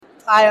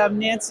Hi, I'm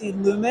Nancy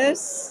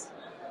Loomis,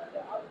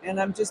 and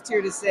I'm just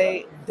here to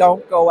say,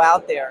 don't go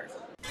out there.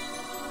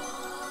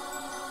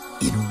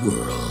 In a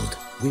world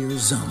where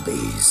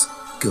zombies,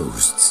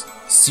 ghosts,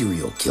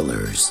 serial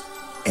killers,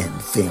 and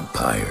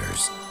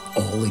vampires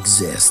all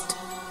exist,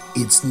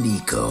 it's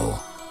Nico,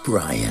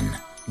 Brian,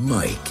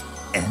 Mike,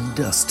 and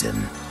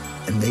Dustin,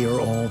 and they are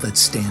all that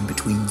stand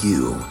between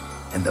you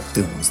and the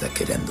films that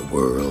could end the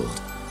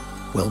world.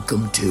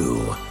 Welcome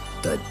to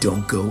the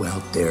Don't Go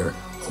Out There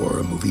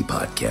Horror Movie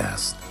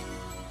Podcast.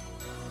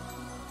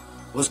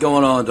 What's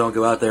going on, Don't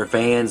Go Out There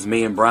fans?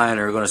 Me and Brian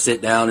are going to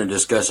sit down and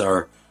discuss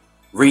our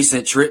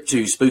recent trip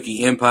to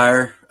Spooky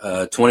Empire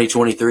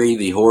 2023,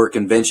 the horror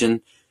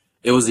convention.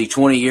 It was the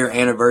 20-year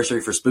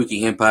anniversary for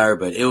Spooky Empire,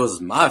 but it was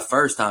my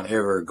first time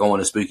ever going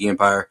to Spooky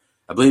Empire.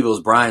 I believe it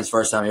was Brian's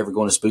first time ever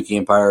going to Spooky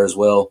Empire as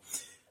well.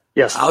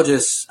 Yes. I'll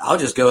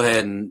just go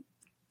ahead and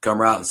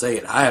come right out and say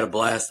it. I had a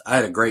blast. I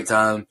had a great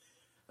time.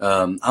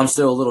 I'm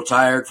still a little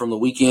tired from the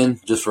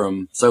weekend, just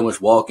from so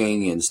much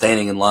walking and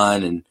standing in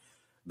line and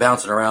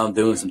bouncing around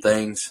doing some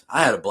things.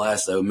 I had a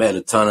blast, though. Met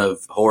a ton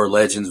of horror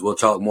legends. We'll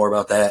talk more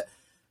about that.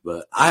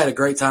 But I had a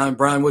great time.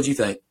 Brian, what'd you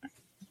think?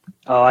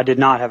 Oh, I did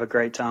not have a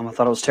great time. I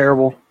thought it was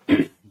terrible.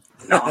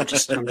 No, I'm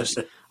just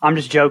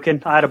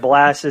joking. I had a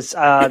blast. This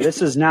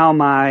is now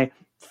my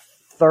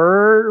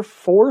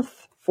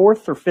fourth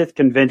or fifth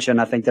convention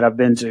I think that I've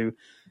been to.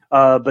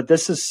 But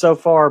this is so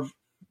far,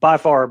 by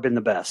far, been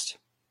the best.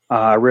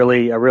 I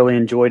really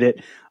enjoyed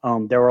it.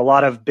 There were a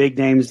lot of big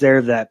names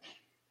there that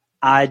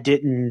I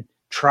didn't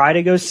try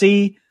to go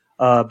see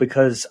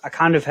because I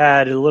kind of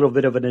had a little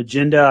bit of an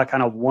agenda. I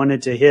kind of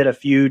wanted to hit a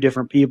few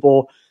different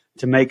people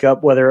to make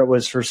up, whether it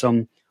was for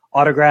some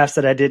autographs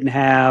that I didn't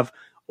have,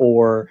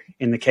 or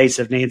in the case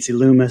of Nancy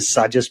Loomis,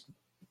 I just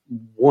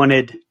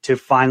wanted to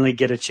finally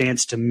get a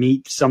chance to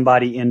meet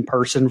somebody in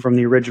person from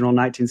the original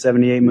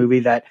 1978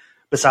 movie that,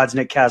 besides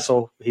Nick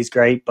Castle, he's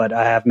great, but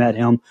I have met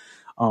him.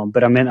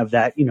 But I meant of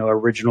that,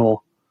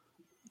 original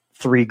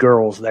three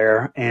girls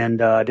there, and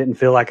didn't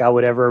feel like I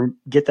would ever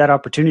get that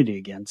opportunity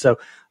again. So,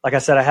 like I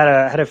said, I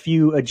had a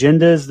few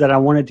agendas that I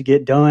wanted to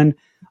get done,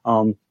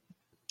 and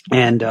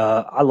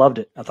I loved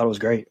it. I thought it was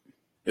great.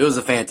 It was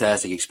a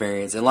fantastic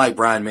experience, and like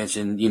Brian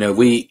mentioned,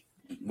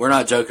 we're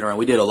not joking around.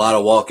 We did a lot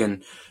of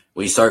walking.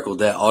 We circled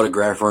that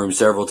autograph room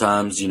several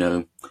times.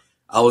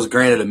 I was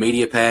granted a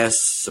media pass.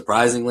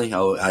 Surprisingly,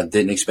 I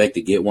didn't expect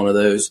to get one of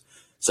those.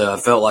 So I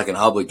felt like an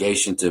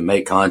obligation to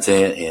make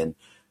content and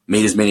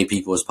meet as many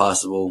people as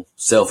possible,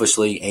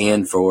 selfishly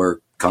and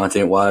for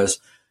content-wise.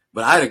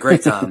 But I had a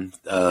great time.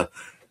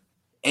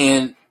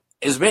 And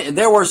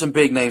there were some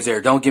big names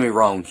there. Don't get me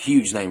wrong.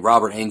 Huge name.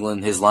 Robert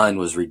Englund, his line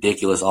was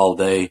ridiculous all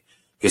day.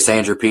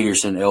 Cassandra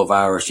Peterson,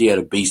 Elvira, she had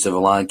a beast of a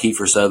line.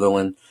 Kiefer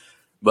Sutherland.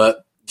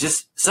 But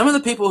just some of the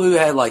people who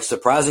had like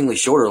surprisingly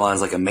shorter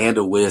lines, like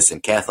Amanda Wyss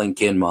and Kathleen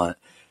Kinmont,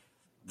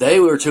 they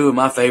were two of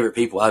my favorite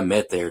people I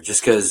met there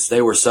just because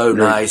they were so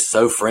nice,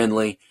 so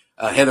friendly.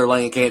 Heather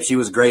Langenkamp, she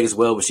was great as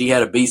well, but she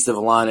had a beast of a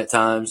line at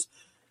times.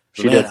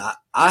 She did.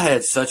 I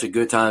had such a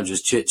good time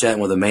just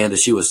chit-chatting with Amanda.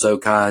 She was so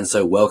kind,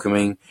 so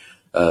welcoming.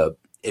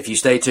 If you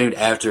stay tuned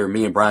after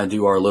me and Brian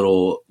do our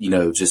little,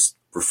 just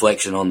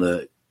reflection on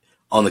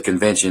the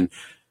convention,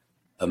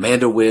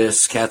 Amanda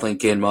Wyss, Kathleen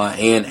Kinmont,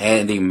 and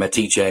Andy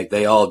Matichak,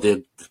 they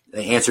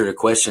answered a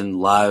question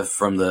live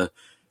from the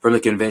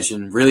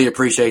convention. Really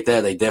appreciate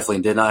that. They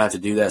definitely did not have to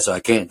do that, so I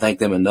can't thank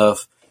them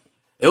enough.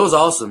 It was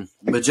awesome,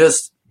 but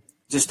just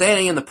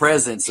standing in the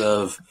presence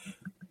of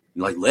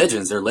like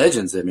legends, they're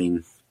legends. I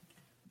mean,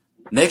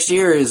 next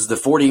year is the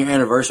 40-year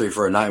anniversary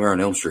for A Nightmare on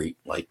Elm Street.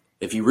 Like,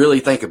 if you really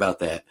think about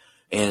that,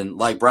 and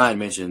like Brian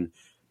mentioned,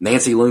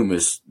 Nancy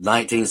Loomis,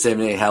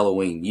 1978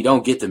 Halloween. You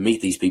don't get to meet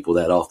these people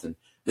that often.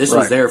 This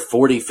was their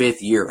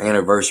 45th year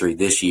anniversary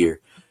this year,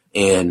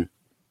 and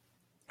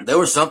there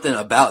was something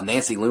about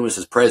Nancy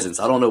Loomis's presence.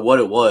 I don't know what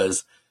it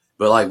was,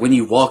 but like when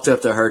you walked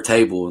up to her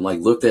table and like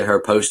looked at her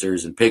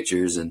posters and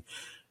pictures and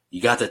you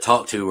got to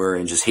talk to her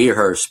and just hear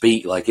her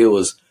speak, like it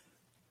was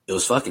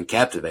fucking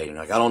captivating.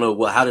 Like I don't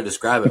know how to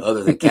describe it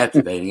other than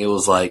captivating. It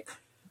was like,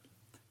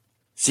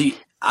 see,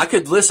 I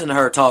could listen to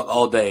her talk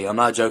all day. I'm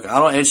not joking.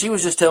 And she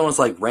was just telling us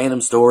like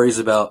random stories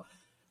about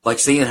like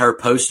seeing her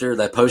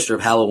that poster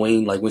of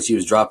Halloween, like when she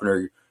was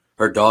dropping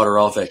her daughter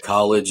off at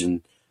college,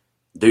 and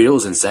dude, it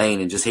was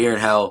insane. And just hearing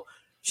how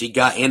she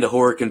got into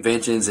horror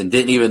conventions and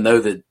didn't even know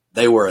that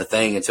they were a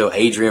thing until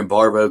Adrienne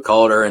Barbeau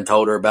called her and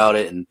told her about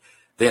it. And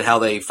then how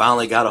they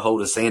finally got a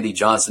hold of Sandy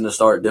Johnson to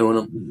start doing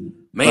them.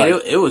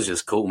 Man, it was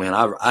just cool, man.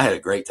 I had a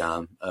great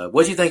time.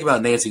 What do you think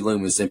about Nancy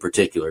Loomis in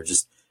particular?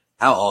 Just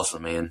how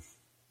awesome, man.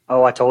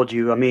 Oh, I told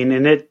you. I mean,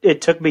 and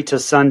it took me to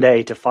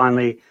Sunday to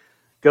finally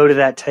go to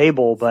that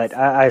table, but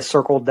I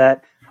circled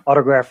that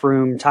autograph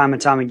room time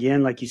and time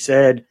again, like you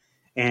said,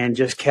 and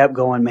just kept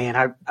going,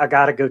 man, I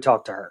got to go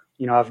talk to her.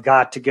 I've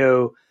got to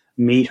go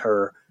meet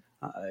her.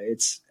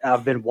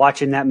 I've been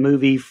watching that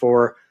movie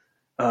for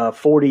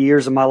 40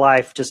 years of my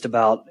life, just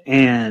about.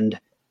 And,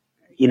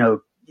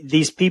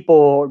 these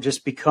people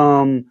just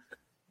become,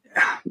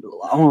 I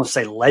don't want to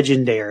say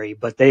legendary,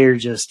 but they are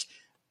just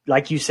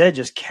like you said,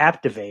 just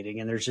captivating.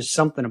 And there's just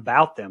something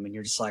about them. And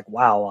you're just like,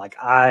 wow, like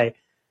I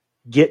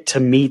get to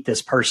meet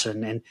this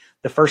person. And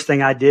the first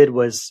thing I did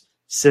was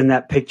send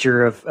that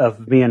picture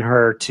of me and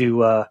her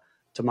to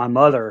my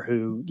mother,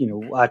 who, you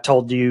know, I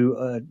told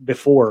you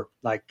before,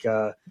 like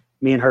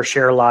me and her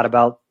share a lot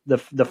about the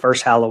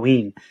first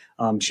Halloween.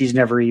 She's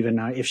never even,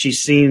 if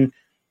she's seen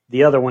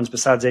the other ones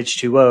besides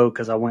H2O,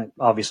 because I went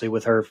obviously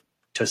with her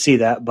to see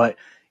that, but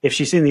if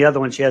she's seen the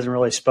other one, she hasn't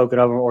really spoken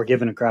of them or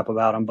given a crap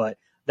about them. But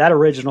that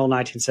original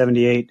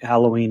 1978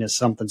 Halloween is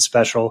something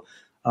special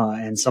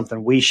and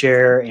something we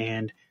share.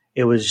 And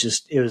it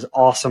was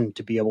awesome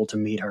to be able to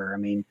meet her. I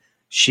mean,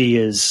 she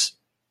was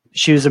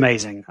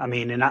amazing. I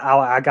mean, and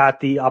I got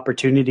the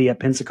opportunity at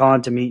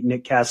Pensacon to meet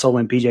Nick Castle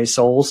and PJ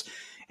Souls.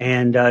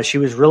 And she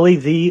was really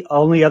the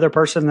only other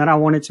person that I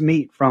wanted to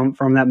meet from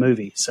that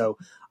movie. So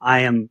I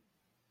am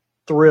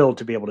thrilled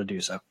to be able to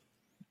do so.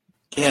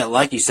 Yeah,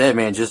 like you said,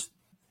 man, just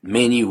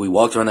me and you, we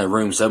walked around that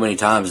room so many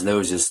times, and there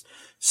was just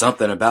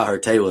something about her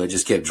table that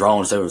just kept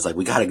drawing us over. It's like,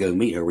 we got to go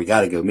meet her. We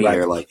got to go meet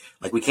her. Like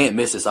we can't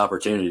miss this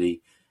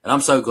opportunity. And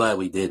I'm so glad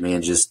we did,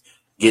 man. Just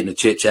getting to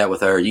chit chat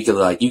with her. You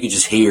could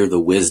just hear the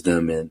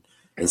wisdom and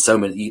there's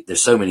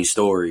so many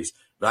stories.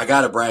 But I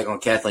got to brag on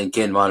Kathleen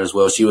Kinmont as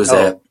well. She was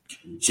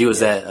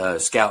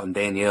at Scout and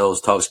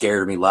Danielle's Talk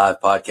Scared of Me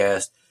Live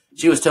podcast.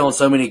 She was telling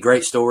so many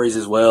great stories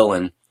as well.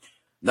 And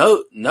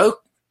no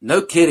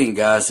kidding,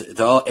 guys,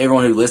 to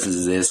everyone who listens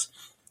to this.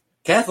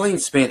 Kathleen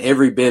spent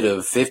every bit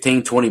of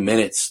 15, 20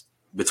 minutes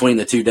between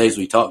the 2 days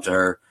we talked to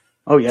her.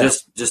 Oh, yeah.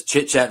 Just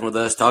chit-chatting with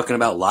us, talking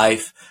about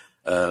life.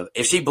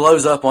 If she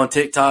blows up on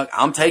TikTok,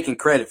 I'm taking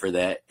credit for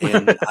that.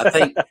 And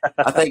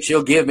I think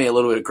she'll give me a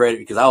little bit of credit,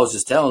 because I was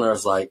just telling her, I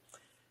was like,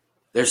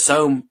 there's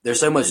so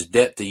much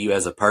depth to you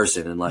as a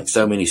person, and like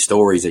so many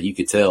stories that you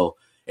could tell.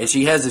 And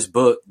she has this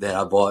book that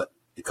I bought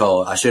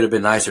called I Should Have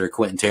Been Nicer to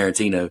Quentin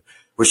Tarantino,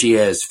 where she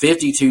has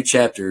 52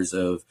 chapters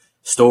of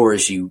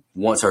stories she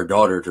wants her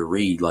daughter to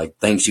read, like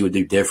things she would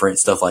do different,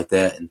 stuff like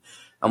that. And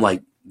I'm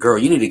like, girl,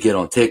 you need to get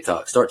on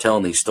TikTok, start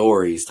telling these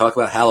stories, talk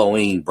about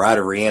Halloween, Bride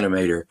of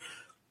Reanimator,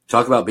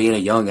 talk about being a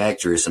young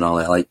actress and all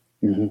that.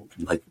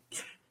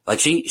 Like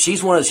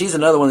she's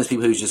another one of those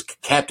people who's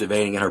just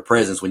captivating in her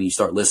presence when you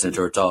start listening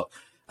to her talk.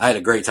 I had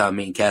a great time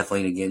meeting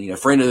Kathleen again, you know,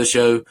 friend of the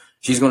show.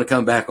 She's going to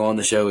come back on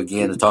the show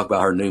again to talk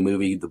about her new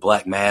movie, The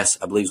Black Mass,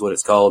 I believe is what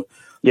it's called.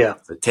 Yeah.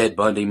 The Ted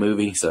Bundy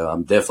movie. So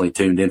I'm definitely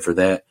tuned in for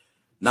that.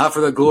 Not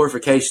for the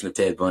glorification of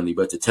Ted Bundy,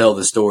 but to tell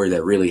the story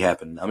that really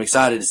happened. I'm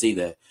excited to see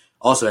that.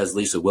 Also has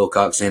Lisa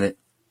Wilcox in it.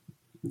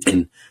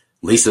 And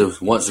Lisa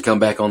wants to come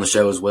back on the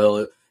show as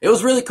well. It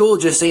was really cool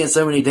just seeing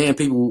so many damn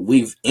people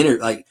we've entered.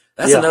 Like,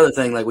 that's another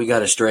thing, like, we got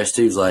to stress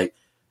too, is like,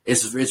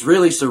 it's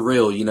really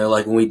surreal, you know,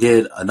 like when we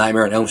did A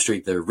Nightmare on Elm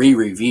Street, the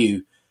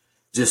re-review,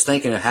 just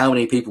thinking of how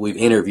many people we've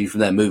interviewed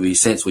from that movie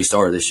since we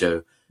started the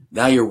show.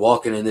 Now you're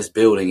walking in this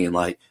building and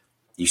like,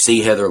 you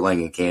see Heather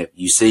Langenkamp,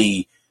 you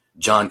see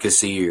John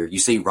Kassir, you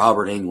see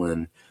Robert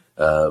Englund,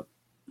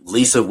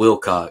 Lisa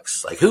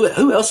Wilcox. Like,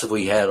 who else have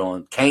we had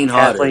on? Kane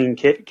Hodder.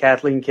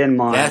 Kathleen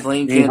Kinmont.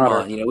 Kathleen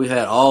Kinmont. You know, we've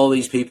had all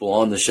these people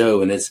on the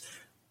show, and it's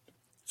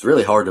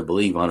really hard to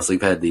believe, honestly.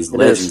 We've had these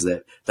legends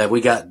that we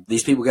got.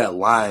 These people got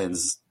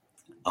lines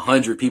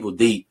 100 people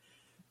deep,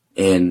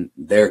 and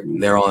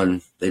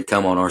they've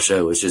come on our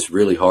show. It's just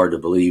really hard to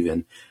believe.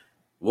 And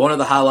one of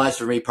the highlights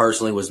for me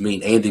personally was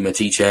meeting Andy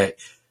Matichak.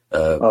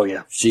 Oh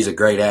yeah, she's a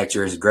great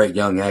actress, a great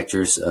young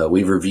actress.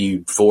 We've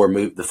reviewed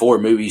the four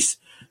movies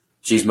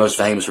she's most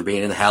famous for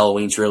being in, the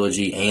Halloween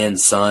trilogy and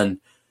Son.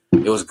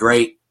 It was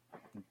great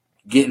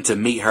getting to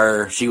meet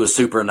her. She was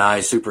super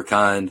nice, super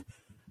kind.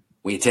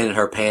 We attended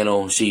her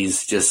panel.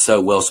 She's just so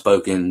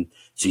well-spoken.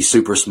 She's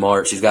super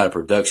smart. She's got a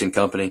production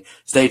company.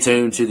 Stay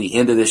tuned to the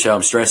end of the show.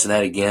 I'm stressing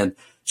that again.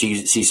 She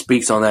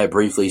speaks on that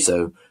briefly,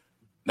 so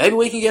maybe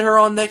we can get her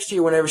on next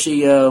year whenever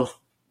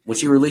when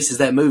she releases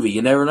that movie.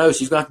 You never know.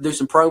 She's going to have to do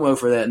some promo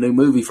for that new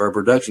movie for her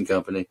production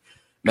company.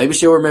 Maybe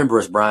she'll remember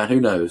us, Brian. Who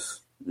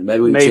knows?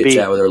 Maybe we can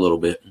chit-chat with her a little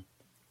bit.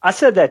 I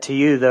said that to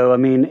you, though. I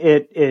mean,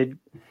 it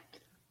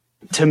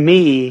to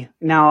me,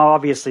 now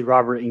obviously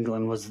Robert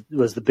Englund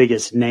was the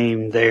biggest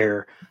name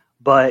there,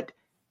 but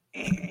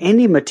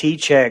Andy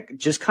Matichak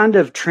just kind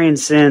of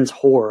transcends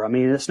horror. I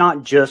mean, it's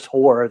not just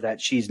horror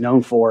that she's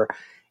known for,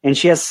 and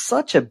she has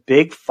such a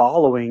big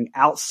following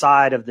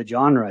outside of the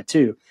genre,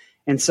 too.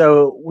 And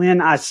so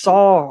when I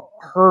saw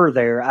her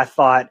there, I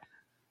thought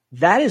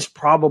that is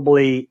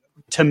probably,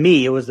 to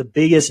me, it was the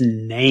biggest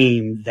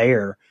name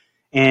there.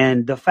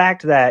 And the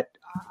fact that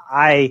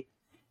I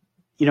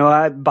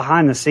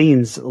behind the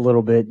scenes a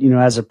little bit, you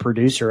know, as a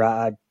producer,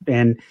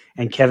 and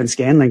Kevin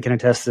Scanlon can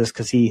attest to this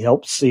because he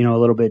helps, you know, a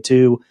little bit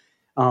too.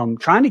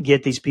 Trying to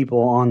get these people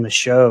on the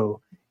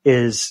show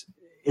is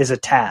a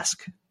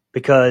task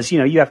because, you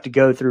know, you have to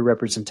go through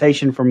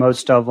representation for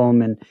most of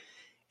them.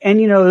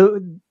 And, you know,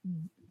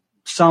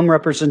 some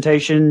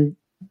representation,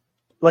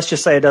 let's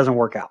just say it doesn't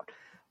work out.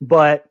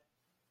 But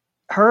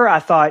her, I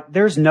thought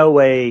there's no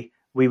way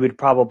we would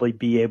probably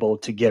be able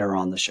to get her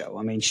on the show.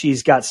 I mean,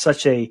 she's got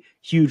such a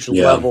huge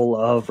level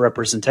of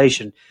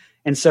representation.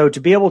 And so to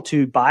be able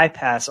to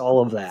bypass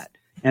all of that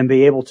and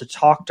be able to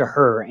talk to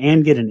her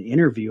and get an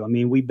interview. I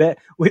mean, we met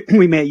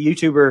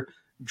YouTuber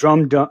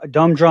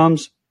Dumb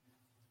Drums.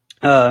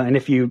 And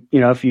if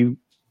you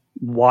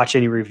watch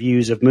any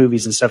reviews of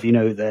movies and stuff, you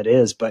know who that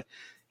is. But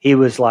he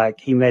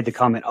made the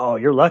comment, "Oh,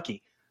 you're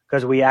lucky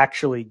because we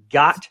actually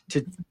got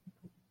to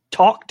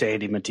talk to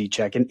Andi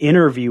Matichak and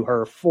interview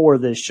her for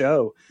this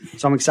show."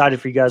 So I'm excited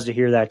for you guys to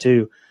hear that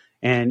too.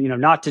 And,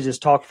 not to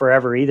just talk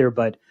forever either,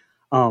 but,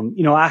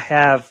 I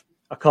have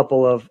a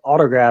couple of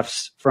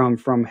autographs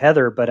from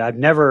Heather, but I've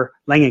never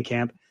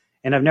Langenkamp,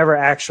 and I've never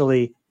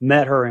actually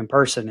met her in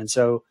person. And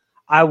so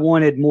I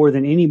wanted more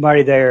than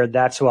anybody there.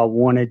 That's who I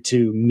wanted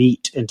to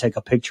meet and take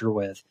a picture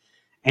with.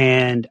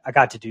 And I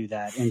got to do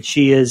that. And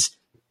she is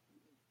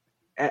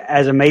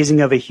as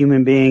amazing of a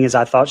human being as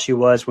I thought she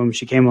was when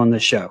she came on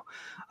this show.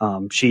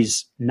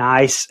 She's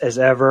nice as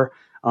ever.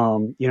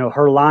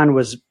 Her line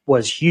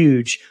was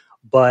huge,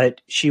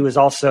 but she was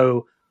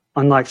also,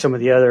 unlike some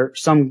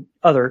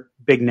other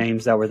big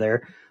names that were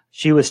there,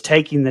 she was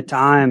taking the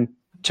time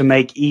to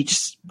make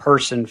each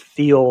person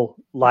feel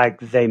like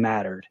they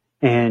mattered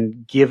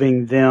and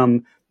giving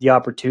them the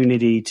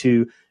opportunity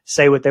to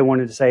say what they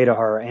wanted to say to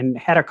her and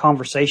had a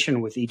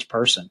conversation with each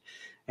person.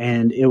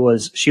 And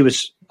she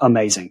was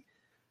amazing.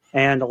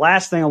 And the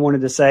last thing I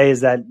wanted to say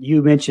is that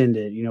you mentioned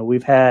it.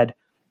 We've had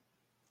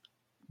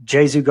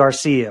Jesus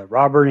Garcia,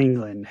 Robert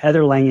Englund,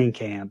 Heather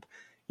Langenkamp,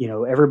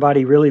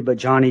 everybody really but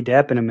Johnny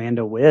Depp and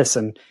Amanda Wyss.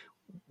 And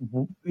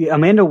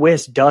Amanda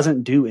Wyss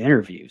doesn't do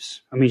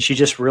interviews. I mean, she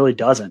just really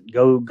doesn't.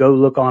 Go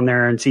look on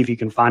there and see if you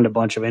can find a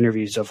bunch of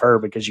interviews of her,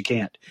 because you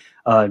can't.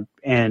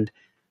 And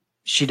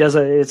she does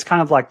it's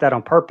kind of like that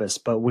on purpose.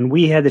 But when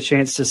we had the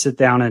chance to sit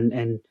down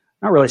and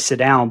not really sit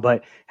down,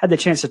 but had the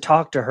chance to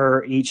talk to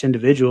her each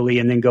individually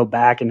and then go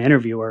back and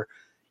interview her,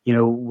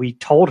 we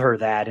told her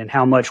that and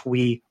how much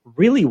we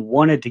really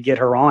wanted to get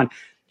her on.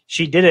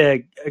 She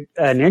did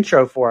an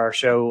intro for our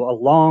show a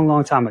long,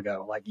 long time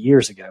ago, like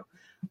years ago,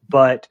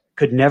 but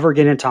could never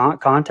get in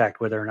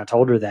contact with her. And I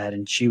told her that,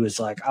 and she was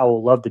like, "I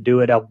will love to do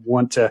it.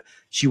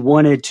 She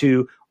wanted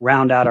to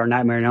round out our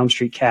Nightmare on Elm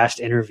Street cast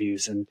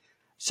interviews." And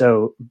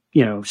so,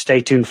 stay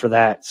tuned for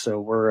that.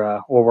 So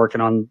we're working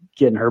on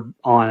getting her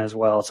on as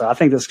well. So I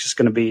think this is just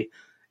going to be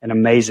an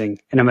amazing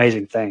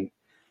thing.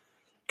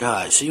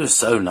 God, she was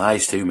so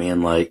nice too,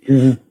 man. Like,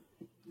 Mm-hmm.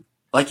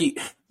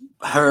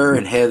 her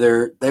and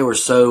Heather, they were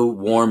so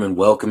warm and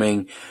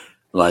welcoming.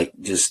 Like,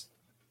 just,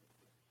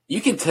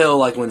 you can tell,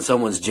 like, when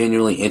someone's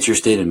genuinely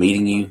interested in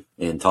meeting you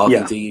and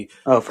talking to you.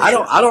 Oh, for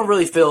sure. I don't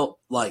really feel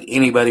like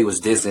anybody was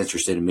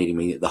disinterested in meeting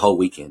me the whole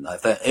weekend. I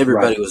thought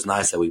everybody was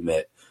nice that we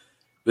met.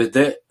 But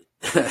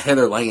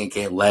Heather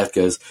Langenkamp laughed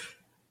because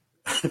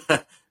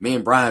me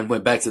and Brian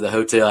went back to the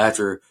hotel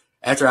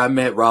after I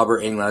met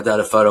Robert Englund. I got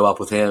a photo up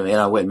with him, and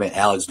I went and met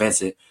Alex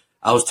Vincent.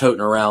 I was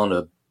toting around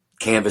a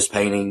canvas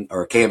painting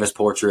or a canvas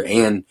portrait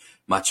and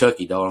my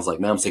Chucky doll. I was like,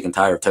 "Man, I'm sick and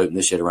tired of toting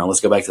this shit around. Let's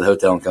go back to the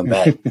hotel and come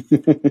back."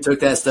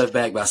 Took that stuff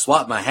back, but I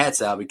swapped my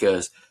hats out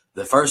because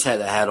the first hat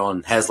that I had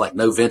on has like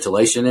no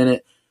ventilation in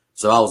it.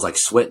 So I was like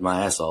sweating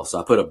my ass off. So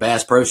I put a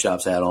Bass Pro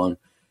Shops hat on.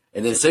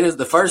 And then as soon as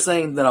the first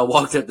thing that I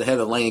walked up to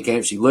Heather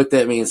Langenkamp, she looked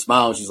at me and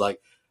smiled. She's like,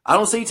 "I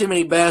don't see too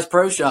many Bass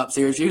Pro Shops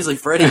here. It's usually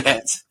Freddy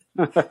hats."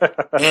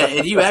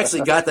 and you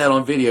actually got that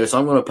on video, so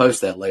I'm going to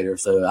post that later.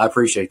 So I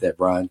appreciate that,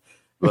 Brian.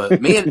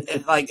 But me and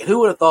who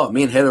would have thought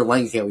me and Heather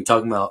Langenkamp, we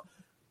talking about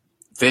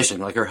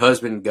fishing. Like, her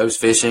husband goes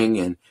fishing,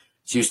 and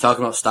she was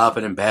talking about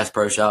stopping in Bass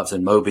Pro Shops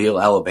in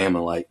Mobile,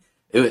 Alabama. Like,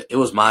 it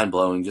was mind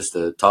blowing just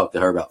to talk to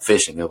her about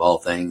fishing of all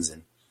things.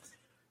 And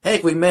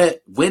heck, we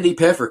met Wendy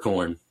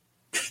Peppercorn.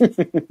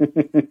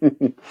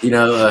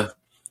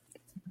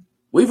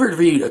 We've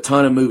reviewed a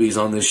ton of movies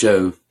on this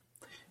show.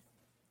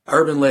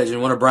 Urban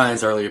Legend, one of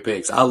Brian's earlier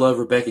picks. I love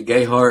Rebecca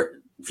Gayheart.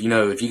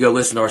 If you go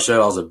listen to our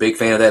show, I was a big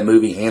fan of that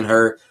movie and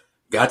her.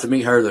 Got to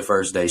meet her the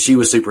first day. She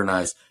was super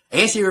nice.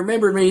 And she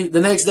remembered me the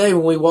next day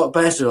when we walked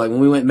past her, like when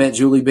we went and met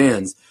Julie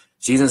Benz.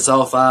 She's in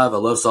Saw 5. I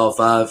love Saw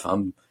 5.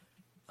 I'm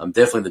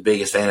definitely the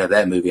biggest fan of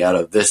that movie out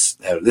of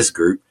this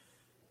group.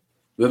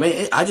 But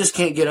man, I just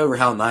can't get over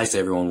how nice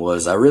everyone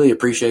was. I really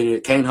appreciated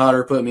it. Kane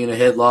Hodder put me in a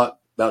headlock,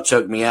 about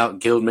choked me out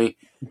and killed me.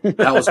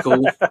 That was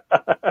cool.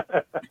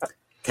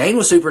 Kane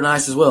was super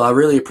nice as well. I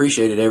really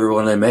appreciated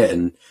everyone I met,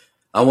 and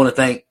I want to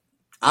thank.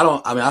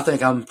 I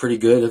think I'm pretty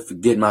good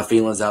at getting my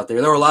feelings out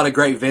there. There were a lot of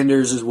great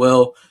vendors as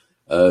well.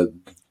 The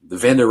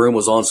vendor room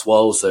was on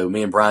swole, so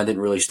me and Brian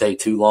didn't really stay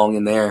too long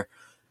in there.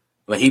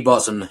 But he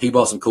bought some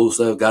cool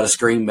stuff. Got a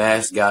Scream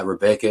mask. Got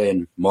Rebecca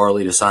and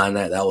Marley to sign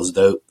that. That was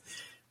dope.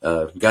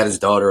 Got his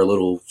daughter a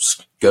little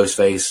ghost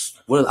face.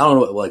 I don't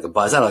know,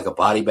 is that like a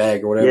body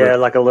bag or whatever? Yeah,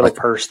 like a little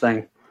purse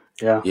thing.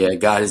 Yeah. Yeah,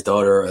 got his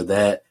daughter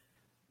that.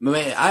 But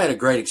man, I had a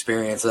great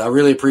experience. I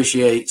really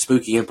appreciate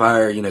Spooky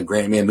Empire,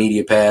 granting me a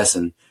media pass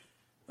and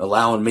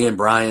allowing me and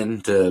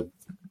Brian to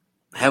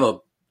have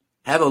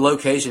a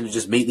location to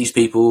just meet these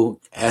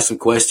people, ask some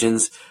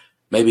questions,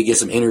 maybe get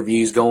some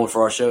interviews going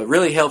for our show. It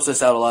really helps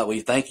us out a lot.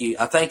 I thank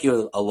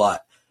you a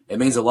lot. It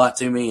means a lot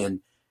to me,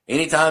 and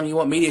anytime you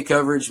want media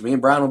coverage, me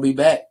and Brian will be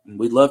back.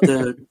 We'd love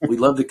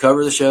to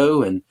cover the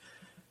show and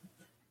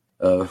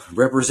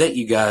represent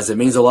you guys. It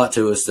means a lot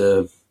to us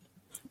to.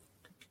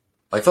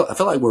 I feel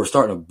like we're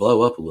starting to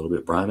blow up a little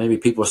bit, Brian. Maybe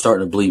people are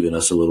starting to believe in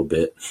us a little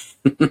bit.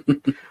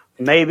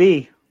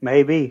 Maybe.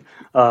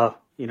 There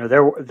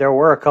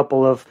were a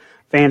couple of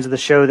fans of the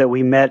show that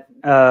we met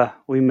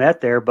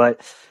there,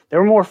 but there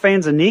were more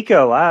fans of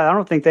Nico. I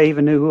don't think they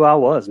even knew who I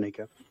was,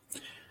 Nico.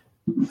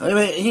 I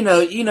mean,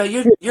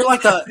 you're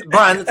like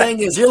Brian. The thing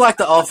is, you're like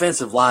the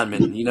offensive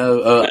lineman, of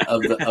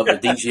the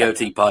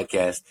DGOT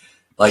podcast.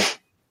 Like,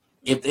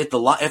 if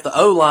the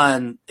O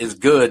line is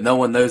good, no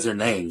one knows their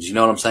names. You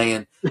know what I'm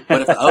saying?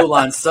 But if the O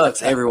line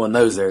sucks, everyone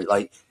knows their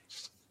like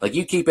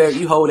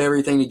you hold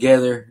everything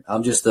together.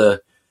 I'm just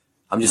the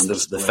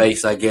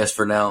face, I guess,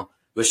 for now.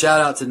 But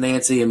shout out to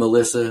Nancy and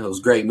Melissa. It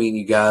was great meeting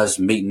you guys,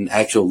 meeting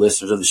actual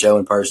listeners of the show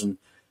in person.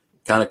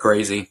 Kind of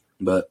crazy,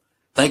 but.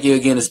 Thank you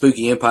again to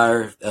Spooky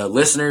Empire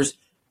listeners.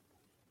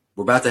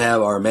 We're about to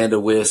have our Amanda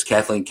Wiss,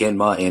 Kathleen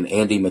Kenma, and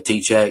Andy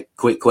Matichak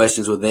quick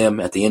questions with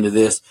them at the end of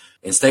this.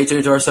 And stay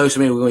tuned to our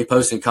social media. We're going to be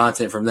posting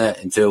content from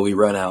that until we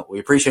run out. We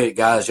appreciate it,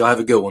 guys. Y'all have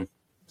a good one.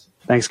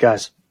 Thanks,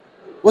 guys.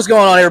 What's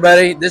going on,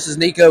 everybody? This is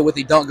Nico with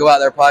the Don't Go Out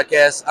There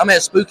podcast. I'm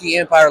at Spooky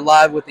Empire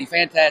Live with the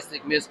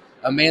fantastic Miss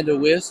Amanda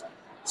Wiss.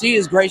 She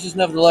is gracious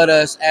enough to let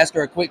us ask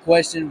her a quick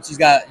question. She's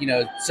got,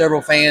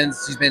 several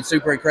fans. She's been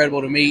super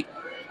incredible to meet.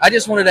 I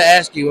just wanted to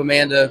ask you,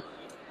 Amanda,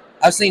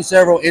 I've seen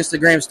several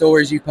Instagram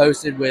stories you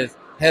posted with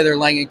Heather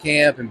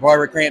Langenkamp and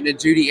Barbara Crampton,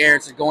 Judy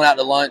Aronson going out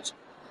to lunch.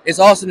 It's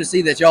awesome to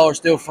see that y'all are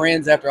still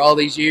friends after all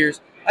these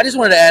years. I just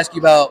wanted to ask you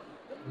about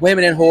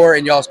women in horror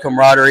and y'all's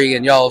camaraderie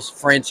and y'all's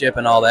friendship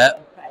and all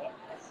that. Okay.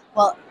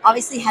 Well,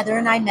 obviously Heather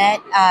and I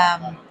met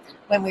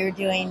when we were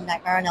doing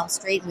Nightmare on Elm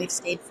Street, and we've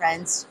stayed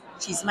friends.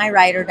 She's my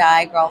ride or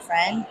die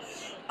girlfriend.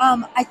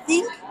 I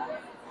think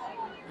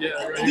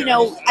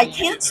I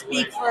can't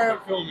speak for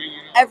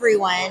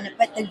everyone,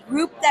 but the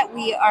group that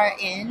we are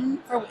in,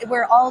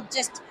 we're all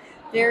just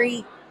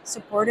very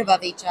supportive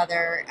of each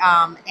other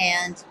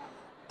and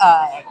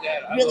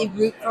really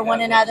root for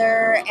one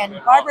another. And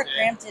Barbara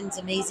Crampton's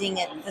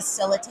amazing at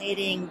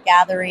facilitating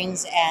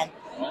gatherings, and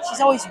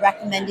she's always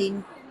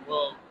recommending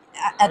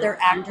other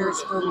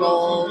actors for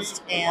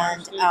roles.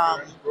 And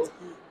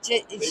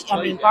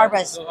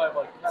Barbara's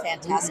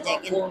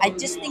fantastic, and I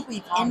just think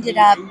we've ended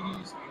up.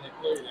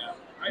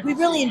 We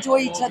really enjoy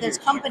each other's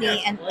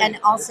company, and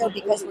also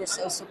because we're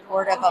so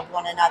supportive of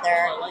one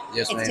another,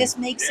 it just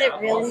makes it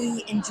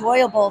really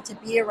enjoyable to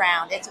be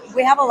around.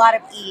 We have a lot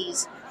of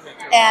ease,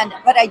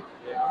 but I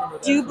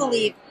do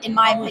believe, in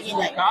my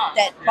opinion,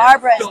 that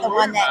Barbara is the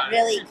one that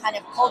really kind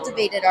of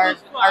cultivated our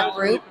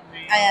group,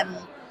 and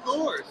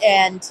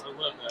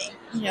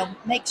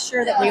make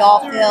sure that we all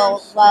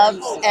feel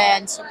loved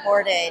and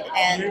supported,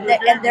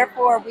 and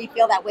therefore we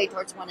feel that way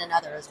towards one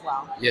another as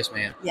well. Yes,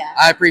 ma'am. Yeah.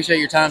 I appreciate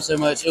your time so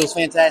much. It was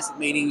fantastic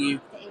meeting you.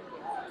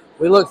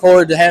 We look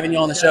forward to having you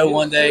on the show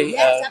one day.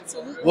 Yes,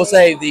 absolutely. We'll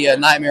save the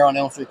Nightmare on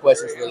Elm Street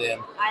questions for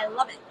them. I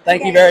love it.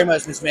 Thank you very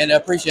much, Miss Amanda. I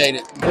appreciate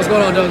it. What's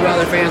going on, Don't Go Out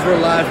There fans? We're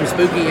live from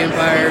Spooky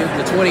Empire,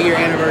 the 20-year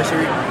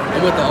anniversary.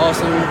 I'm with the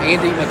awesome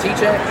Andy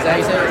Matichak. Is that how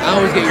you say it? I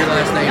always get your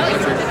last name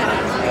butchered.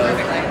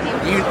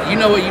 You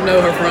know what you know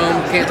her from.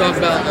 Can't talk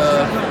about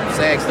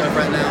SAG stuff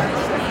right now.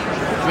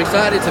 I'm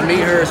excited to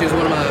meet her. She was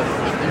one of my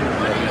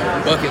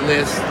bucket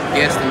list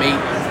guests to meet.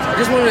 I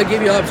just wanted to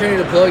give you an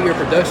opportunity to plug your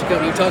production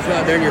company. You talked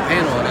about during your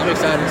panel, and I'm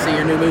excited to see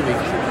your new movie.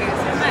 Thank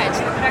you so much.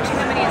 The production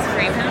company is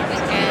Framehound,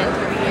 and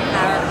we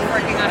are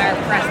working on our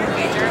press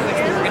major, which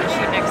we're going to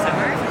shoot next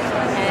summer.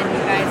 And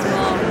you guys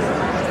will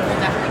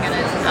definitely get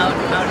us out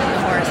in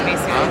the horror space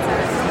soon.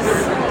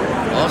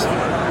 Awesome.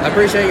 I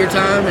appreciate your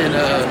time, and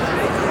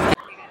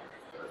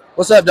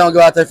what's up, Don't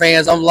Go Out There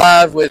fans? I'm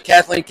live with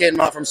Kathleen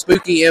Kenmont from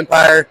Spooky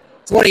Empire,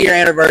 20-year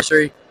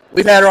anniversary.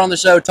 We've had her on the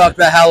show, talked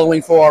about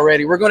Halloween 4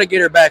 already. We're going to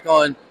get her back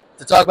on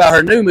to talk about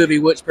her new movie,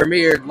 which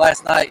premiered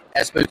last night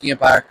at Spooky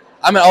Empire.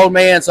 I'm an old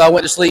man, so I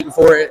went to sleep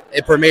before it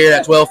premiered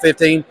at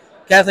 12:15.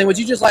 Kathleen, would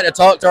you just like to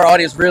talk to our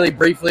audience really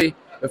briefly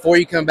before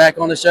you come back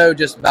on the show,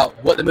 just about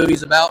what the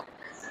movie's about?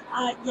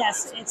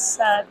 Yes, it's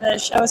the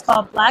show is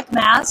called Black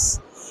Mass,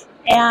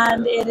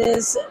 and it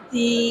is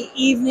the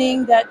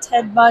evening that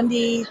Ted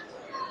Bundy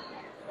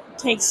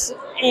takes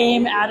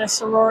aim at a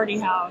sorority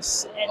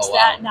house. It's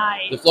that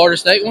night. The Florida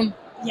State one?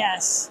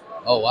 Yes.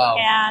 Oh, wow.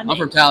 And I'm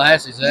from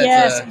Tallahassee. So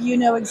yes, you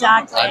know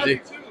exactly. I do.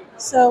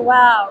 So,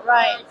 wow,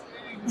 right.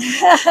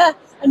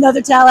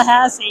 Another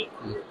Tallahassee.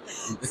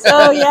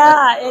 So,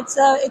 yeah,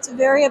 it's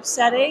very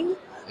upsetting.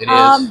 It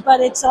is. But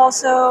it's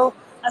also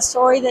a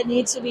story that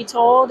needs to be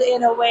told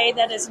in a way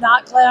that is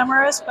not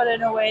glamorous, but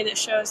in a way that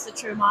shows the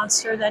true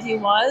monster that he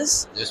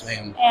was. Yes,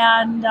 ma'am.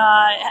 And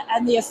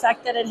the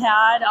effect that it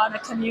had on a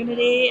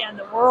community and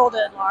the world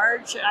at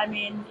large. I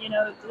mean,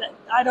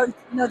 I don't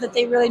know that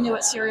they really knew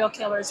what serial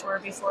killers were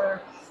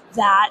before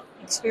that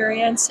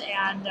experience.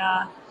 And,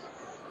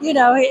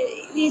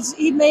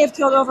 he may have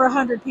killed over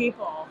 100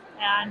 people.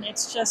 And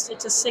it's a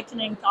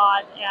sickening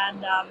thought.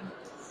 And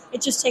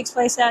it just takes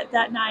place that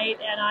night,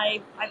 and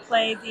I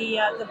play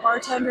the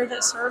bartender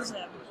that serves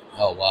him.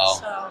 Oh wow!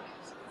 So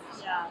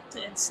yeah,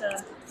 it's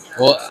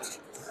well.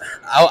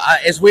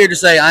 It's weird to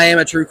say I am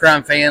a true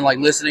crime fan, like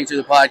listening to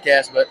the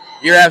podcast, but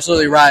you're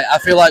absolutely right. I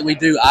feel like we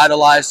do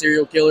idolize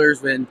serial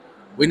killers when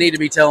we need to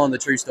be telling the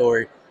true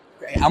story.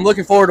 I'm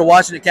looking forward to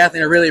watching it,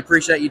 Kathleen. I really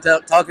appreciate you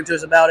talking to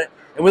us about it,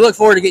 and we look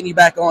forward to getting you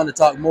back on to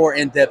talk more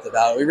in depth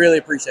about it. We really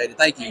appreciate it.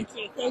 Thank you.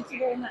 Thank you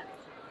very much.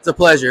 It's a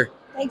pleasure.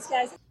 Thanks,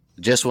 guys.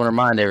 Just want to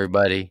remind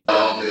everybody.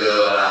 Don't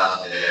go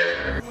out